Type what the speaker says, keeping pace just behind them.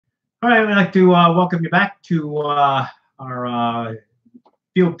All right, I'd like to welcome you back to our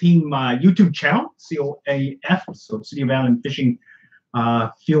field team YouTube channel, COAF, so City of Allen Fishing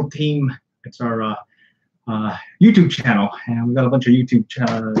Field Team. It's our YouTube channel, and we've got a bunch of YouTube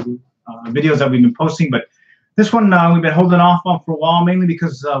videos that we've been posting, but this one we've been holding off on for a while, mainly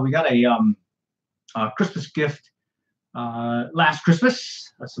because we got a Christmas gift last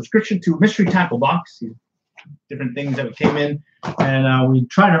Christmas, a subscription to Mystery Tackle Box. Different things that came in, and we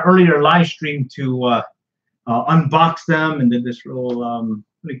tried an earlier live stream to unbox them, and did this real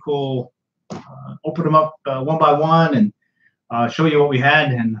pretty cool open them up one by one and show you what we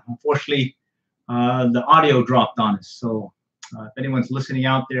had. And unfortunately the audio dropped on us, so if anyone's listening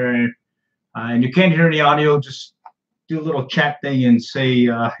out there and you can't hear any audio, just do a little chat thing and say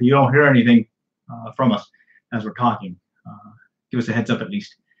you don't hear anything from us as we're talking. Give us a heads up at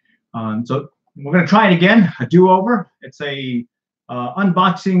least. So we're going to try it again, a do-over. It's a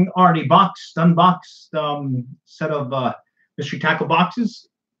unboxing, already unboxed set of mystery tackle boxes.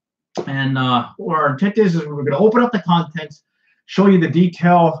 And what our intent is we're going to open up the contents, show you the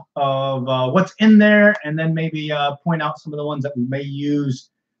detail of what's in there, and then maybe point out some of the ones that we may use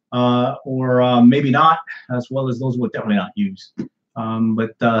or maybe not, as well as those we'll definitely not use.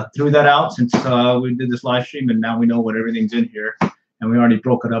 But threw that out since we did this live stream, and now we know what everything's in here. And we already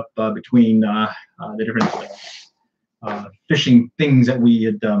broke it up between the different fishing things that we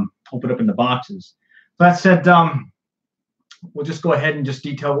had opened up in the boxes. So that said, we'll just go ahead and just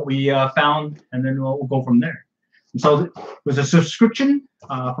detail what we found, and then we'll go from there. And so it was a subscription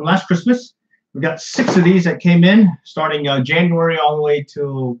from last Christmas. We got 6 of these that came in, starting January all the way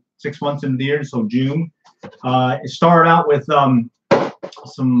to 6 months into the year, so June. It started out with some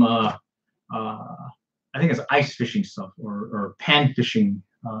I think it's ice fishing stuff or pan fishing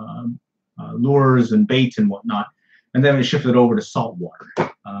lures and baits and whatnot, and then we shifted over to saltwater.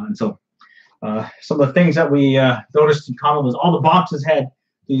 And so some of the things that we noticed in common was all the boxes had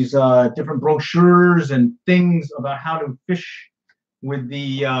these different brochures and things about how to fish with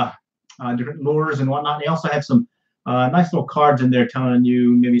the different lures and whatnot. They also had some nice little cards in there telling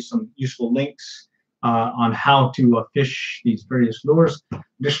you maybe some useful links on how to fish these various lures.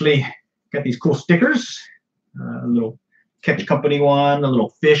 Additionally, got these cool stickers, a little catch company one, a little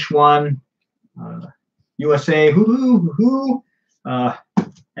fish one, USA, hoo,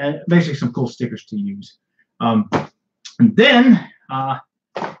 and basically some cool stickers to use. And then,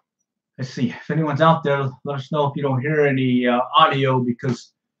 let's see, if anyone's out there, let us know if you don't hear any audio,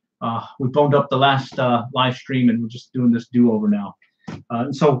 because we boned up the last live stream and we're just doing this do-over now.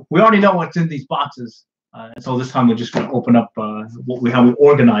 And so we already know what's in these boxes. And so this time we're just going to open up how we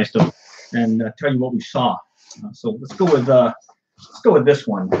organized them and tell you what we saw. So let's go with this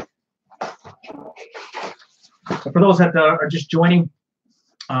one. So for those that are just joining,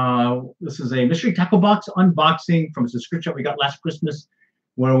 this is a mystery tackle box unboxing from a subscription we got last Christmas,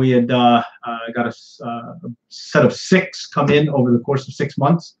 where we had got a set of 6 come in over the course of 6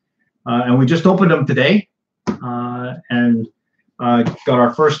 months, and we just opened them today, and got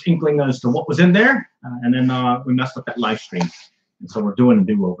our first inkling as to what was in there, and then we messed up that live stream, and so we're doing a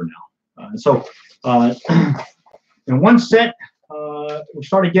do-over now. So in one set, we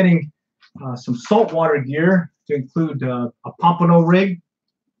started getting some saltwater gear to include a pompano rig.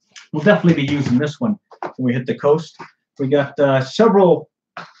 We'll definitely be using this one when we hit the coast. We got several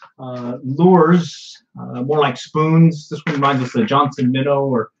lures, more like spoons. This one reminds us of Johnson minnow,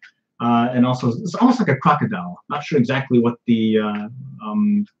 or and also it's almost like a crocodile. Not sure exactly what the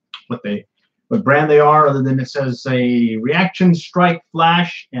what brand they are, other than it says a reaction, strike,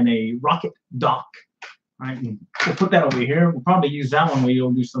 flash, and a rocket dock. All right, and we'll put that over here. We'll probably use that one where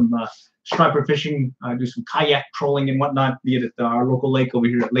you'll do some striper fishing, do some kayak trolling and whatnot, be it at our local lake over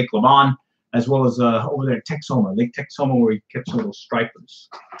here at Lake Lavon, as well as over there at Texoma, Lake Texoma, where we catch some of those stripers.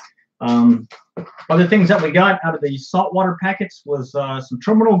 Other things that we got out of the saltwater packets was some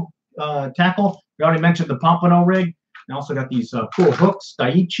terminal tackle. We already mentioned the pompano rig. And also got these cool hooks,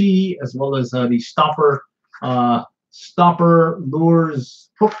 Daiichi, as well as these stopper lures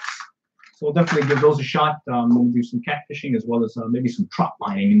hooks. So we'll definitely give those a shot. We'll do some catfishing, as well as maybe some trot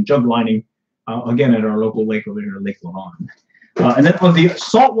lining and jug lining, again at our local lake over here at Lake Lavon. And then on the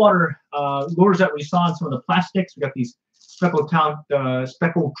saltwater lures that we saw in some of the plastics, we got these speckled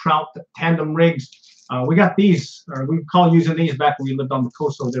trout tandem rigs. We got these, or we call using these back when we lived on the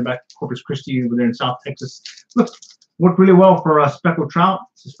coast over there, back in Corpus Christi over there in South Texas. Worked really well for speckled trout.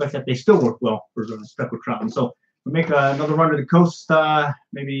 Suspect that they still work well for speckled trout. And so we make another run to the coast,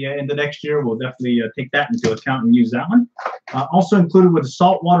 maybe into next year. We'll definitely take that into account and use that one. Also included with the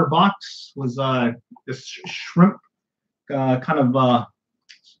saltwater box was this shrimp kind of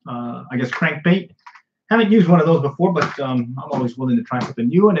I guess, crankbait. Haven't used one of those before, but I'm always willing to try something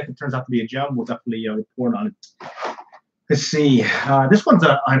new. And if it turns out to be a gem, we'll definitely report on it. Let's see. This one's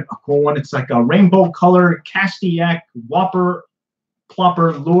a cool one. It's like a rainbow color Castiac Whopper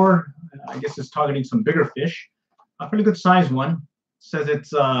Plopper lure. I guess it's targeting some bigger fish. A pretty good size one. It says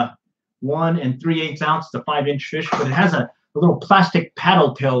it's 1 3/8 ounce to 5-inch fish, but it has a little plastic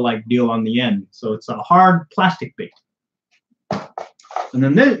paddle tail like deal on the end. So it's a hard plastic bait. And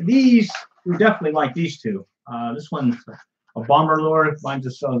then these, we definitely like these two. This one's a bomber lure. It reminds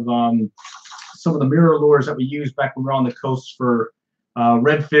us of some of the mirror lures that we used back when we were on the coast for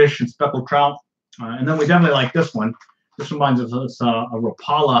redfish and speckled trout. And then we definitely like this one. This reminds us of a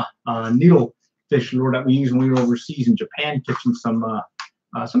Rapala needlefish lure that we used when we were overseas in Japan catching some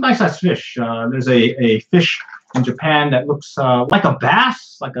nice size fish. There's a fish in Japan that looks like a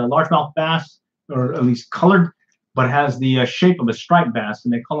bass, like a largemouth bass, or at least colored, but has the shape of a striped bass,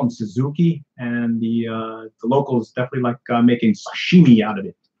 and they call them Suzuki. And the locals definitely like making sashimi out of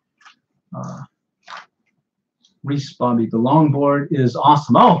it. Reese Bobby, the longboard is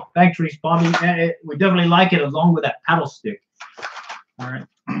awesome. Oh, thanks, Reese Bobby. We definitely like it along with that paddle stick. All right.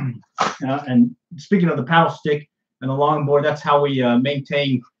 And speaking of the paddle stick and the longboard, that's how we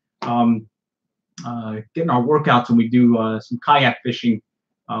maintain getting our workouts when we do some kayak fishing.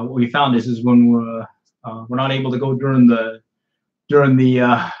 What we found is when we're not able to go during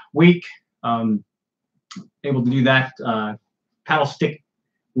the week, able to do that paddle stick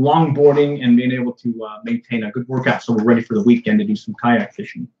longboarding and being able to maintain a good workout, so we're ready for the weekend to do some kayak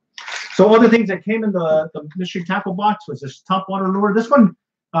fishing. So other things that came in the mystery tackle box was this topwater lure. This one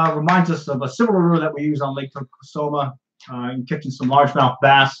reminds us of a similar lure that we use on Lake Tokosoma in catching some largemouth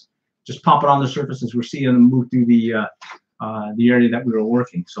bass. Just pop it on the surface as we're seeing them move through the area that we were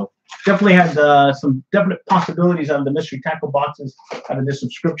working. So definitely had some definite possibilities out of the mystery tackle boxes out of this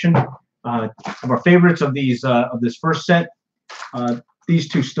subscription. Of our favorites of these of this first set, these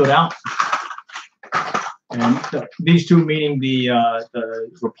two stood out, and these two meaning the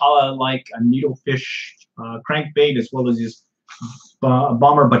Rapala-like needlefish crankbait, as well as this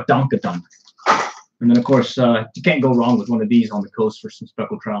bomber badonkadunk. And then of course you can't go wrong with one of these on the coast for some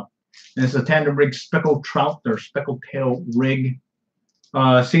speckled trout. And it's a tandem rig speckled trout or speckled tail rig.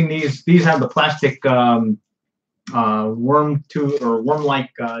 Seeing these have the plastic worm to or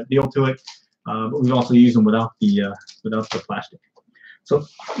worm-like deal to it, but we've also used them without the plastic. So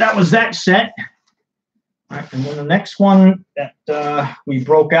that was that set. All right, and then the next one that we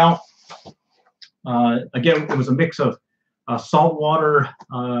broke out, again, it was a mix of saltwater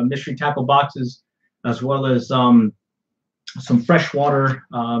mystery tackle boxes, as well as some freshwater.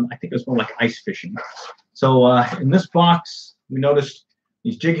 I think it was more like ice fishing. So in this box, we noticed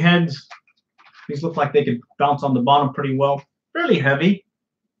these jig heads. These look like they could bounce on the bottom pretty well, fairly heavy,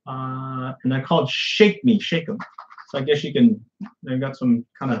 and they're called Shake 'em. So I guess they've got some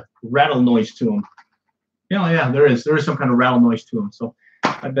kind of rattle noise to them. Yeah, there is some kind of rattle noise to them. So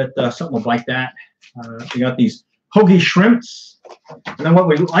I bet something will like that. We got these hoagie shrimps. And then what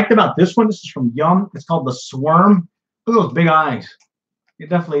we liked about this one, this is from Yum. It's called the Swarm. Look at those big eyes. You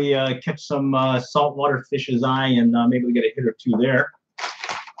definitely catch some saltwater fish's eye, and maybe we get a hit or two there.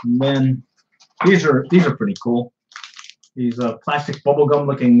 And then these are pretty cool. These plastic bubblegum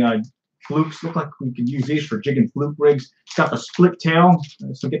looking flukes. Look like we could use these for jig and fluke rigs. It's got the split tail,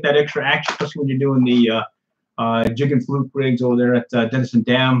 so get that extra action, especially when you're doing the jig and fluke rigs over there at Denison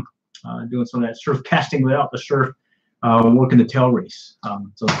Dam, doing some of that surf casting without the surf, working the tail race.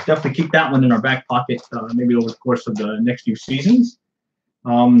 So definitely keep that one in our back pocket, maybe over the course of the next few seasons.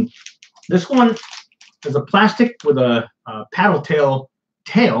 This one is a plastic with a paddle tail.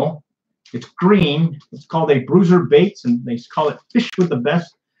 It's green. It's called a bruiser baits, and they call it Fish with the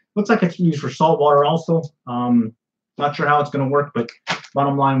Best. Looks like it's used for saltwater also. Not sure how it's going to work, but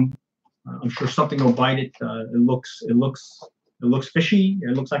bottom line, I'm sure something will bite it. It looks fishy.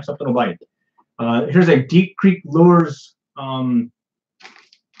 It looks like something will bite it. Here's a Deep Creek Lures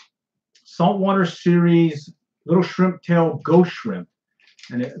saltwater series little shrimp tail ghost shrimp,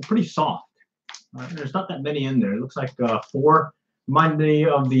 and it's pretty soft. There's not that many in there. It looks like 4. Remind me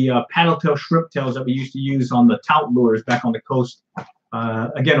of the paddle tail shrimp tails that we used to use on the tout lures back on the coast.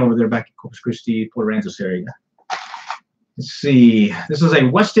 Again, over there back in Corpus Christi, Port Aransas area. Let's see. This is a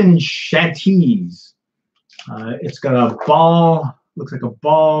Weston Chattees. It's got a ball, looks like a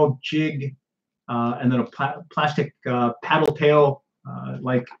ball jig, and then a plastic paddle tail,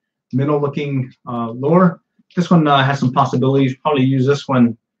 like minnow-looking lure. This one has some possibilities. Probably use this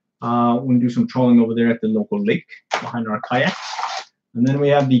one when we do some trolling over there at the local lake behind our kayaks. And then we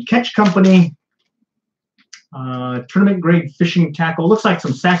have the Catch Company tournament grade fishing tackle. Looks like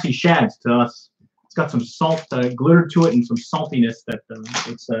some sassy shads to us. It's got some salt glitter to it and some saltiness that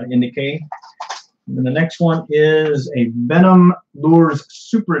it's indicating. And then the next one is a Venom Lures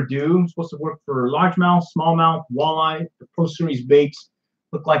Super Dew. It's supposed to work for largemouth, smallmouth, walleye. The Pro Series baits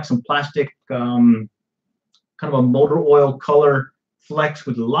look like some plastic, kind of a motor oil color flex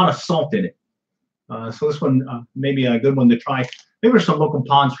with a lot of salt in it. So this one may be a good one to try. Maybe there's some local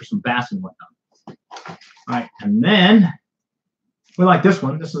ponds for some bass and whatnot. All right, and then we like this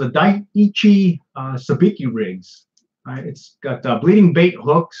one. This is a Daiichi Sabiki rigs. All right, it's got bleeding bait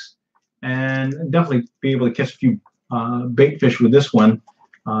hooks, and definitely be able to catch a few bait fish with this one,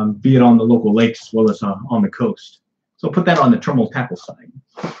 be it on the local lakes as well as on the coast. So put that on the terminal tackle side.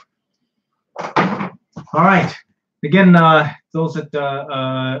 All right. Again, those that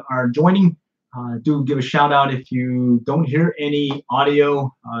are joining, do give a shout out if you don't hear any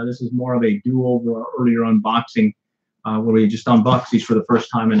audio. This is more of a do-over earlier unboxing where we just unboxed these for the first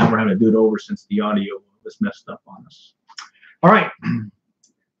time and now we're having to do it over since the audio was messed up on us. All right.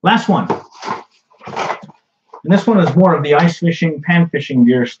 Last one. And this one is more of the ice fishing, pan fishing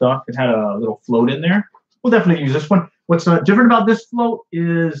gear stuff. It had a little float in there. We'll definitely use this one. What's different about this float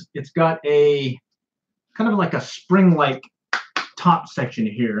is it's got a kind of like a spring-like top section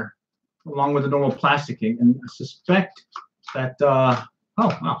here, along with the normal plasticing. And I suspect that, oh,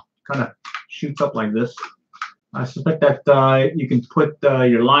 wow, kind of shoots up like this. I suspect that you can put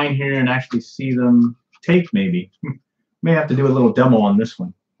your line here and actually see them take maybe. May have to do a little demo on this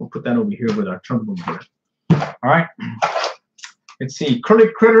one. We'll put that over here with our terminal gear. All right. Let's see,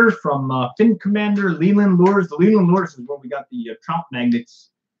 Curly Critter from Fin Commander Leland Lures. The Leland Lures is where we got the trout magnets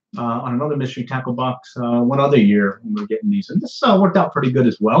on another mystery tackle box one other year when we were getting these. And this worked out pretty good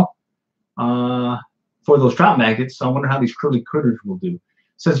as well for those trout magnets. So I wonder how these Curly Critters will do. It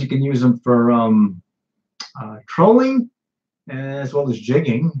says you can use them for trolling as well as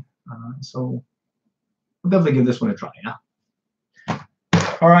jigging. So we'll definitely give this one a try, yeah.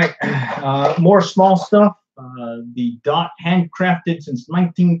 All right, more small stuff. The Dot handcrafted since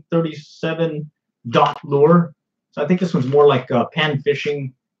 1937 Dot lure. So I think this one's more like pan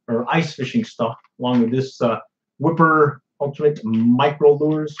fishing or ice fishing stuff, along with this Whipper Ultimate Micro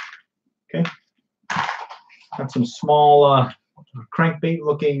Lures. Okay, got some small crankbait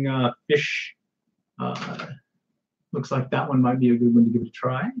looking fish. Looks like that one might be a good one to give it a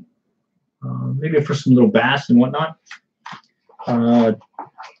try. Maybe for some little bass and whatnot.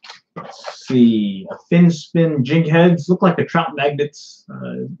 Let's see, a fin spin jig heads. Look like the trout magnets,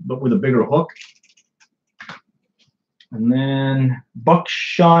 but with a bigger hook. And then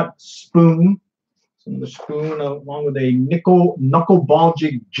buckshot spoon. So the spoon along with a knuckle ball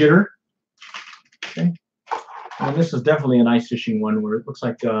jig jitter. Okay. And this is definitely an ice fishing one where it looks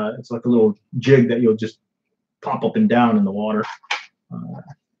like it's like a little jig that you'll just pop up and down in the water.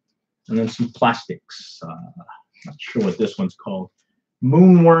 And then some plastics. Not sure what this one's called.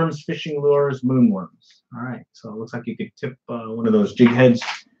 Moonworms fishing lures, moonworms. All right, so it looks like you could tip one of those jig heads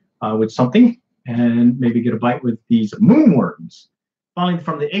with something and maybe get a bite with these moonworms. Finally,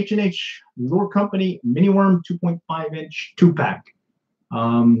 from the H&H Lure Company, mini worm 2.5-inch 2-pack.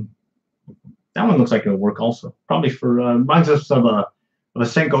 That one looks like it'll work also. Probably for reminds us of a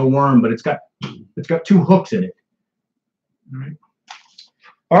Senko worm, but it's got 2 hooks in it. All right.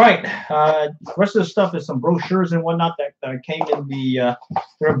 All right, the rest of the stuff is some brochures and whatnot that came in the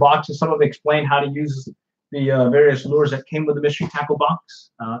boxes. Some of them explain how to use the various lures that came with the mystery tackle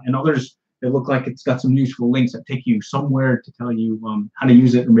box, and others that look like it's got some useful links that take you somewhere to tell you how to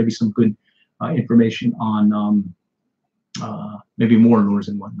use it, or maybe some good information on maybe more lures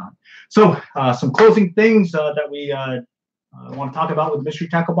and whatnot. So some closing things that we want to talk about with the mystery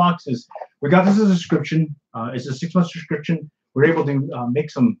tackle box is we got this as a subscription. It's a 6-month subscription. We're able to make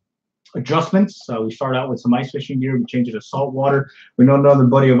some adjustments. We start out with some ice fishing gear. We change it to saltwater. We know another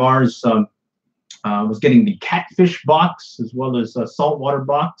buddy of ours was getting the catfish box as well as a saltwater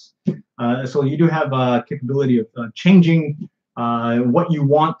box. So you do have a capability of changing what you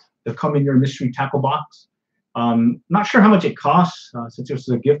want to come in your mystery tackle box. Not sure how much it costs since this is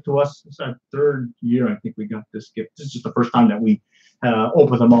a gift to us. It's our 3rd year, I think we got this gift. This is just the first time that we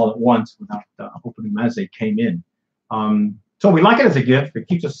opened them all at once without opening them as they came in. So we like it as a gift. It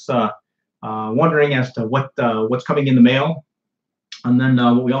keeps us wondering as to what's coming in the mail. And then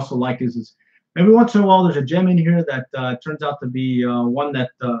what we also like is every once in a while there's a gem in here that turns out to be one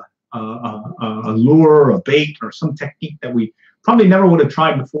that a lure, a bait, or some technique that we probably never would have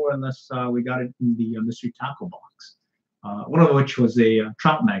tried before unless we got it in the mystery tackle box. One of which was a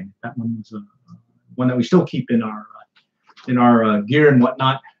trout magnet. That one was one that we still keep in our gear and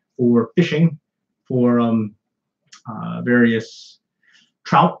whatnot for fishing, for various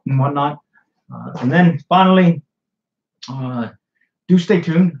trout and whatnot. And then finally, do stay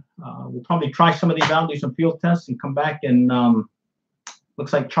tuned. We'll probably try some of these out, do some field tests, and come back. And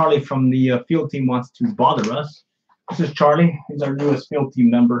looks like Charlie from the field team wants to bother us. This is Charlie. He's our newest field team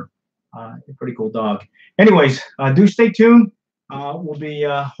member. A pretty cool dog. Anyways, do stay tuned. We'll be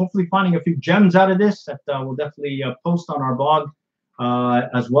hopefully finding a few gems out of this that we'll definitely post on our blog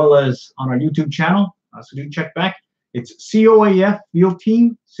as well as on our YouTube channel. So do check back. It's COAF Field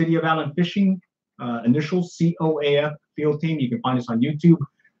Team, City of Allen Fishing, initials COAF Field Team. You can find us on YouTube.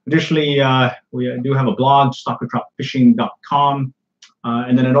 Additionally, we do have a blog, stockertroutfishing.com,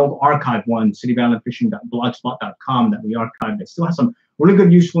 and then an old archive one, cityofallenfishing.blogspot.com, that we archived that still has some really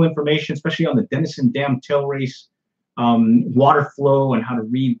good, useful information, especially on the Denison Dam tail race, water flow, and how to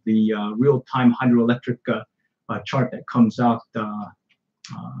read the real-time hydroelectric chart that comes out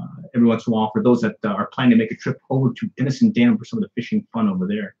every once in a while for those that are planning to make a trip over to Denison Dam for some of the fishing fun over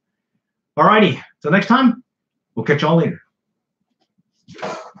there. All righty, till next time, we'll catch y'all later.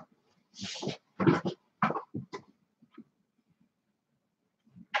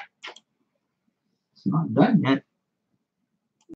 It's not done yet.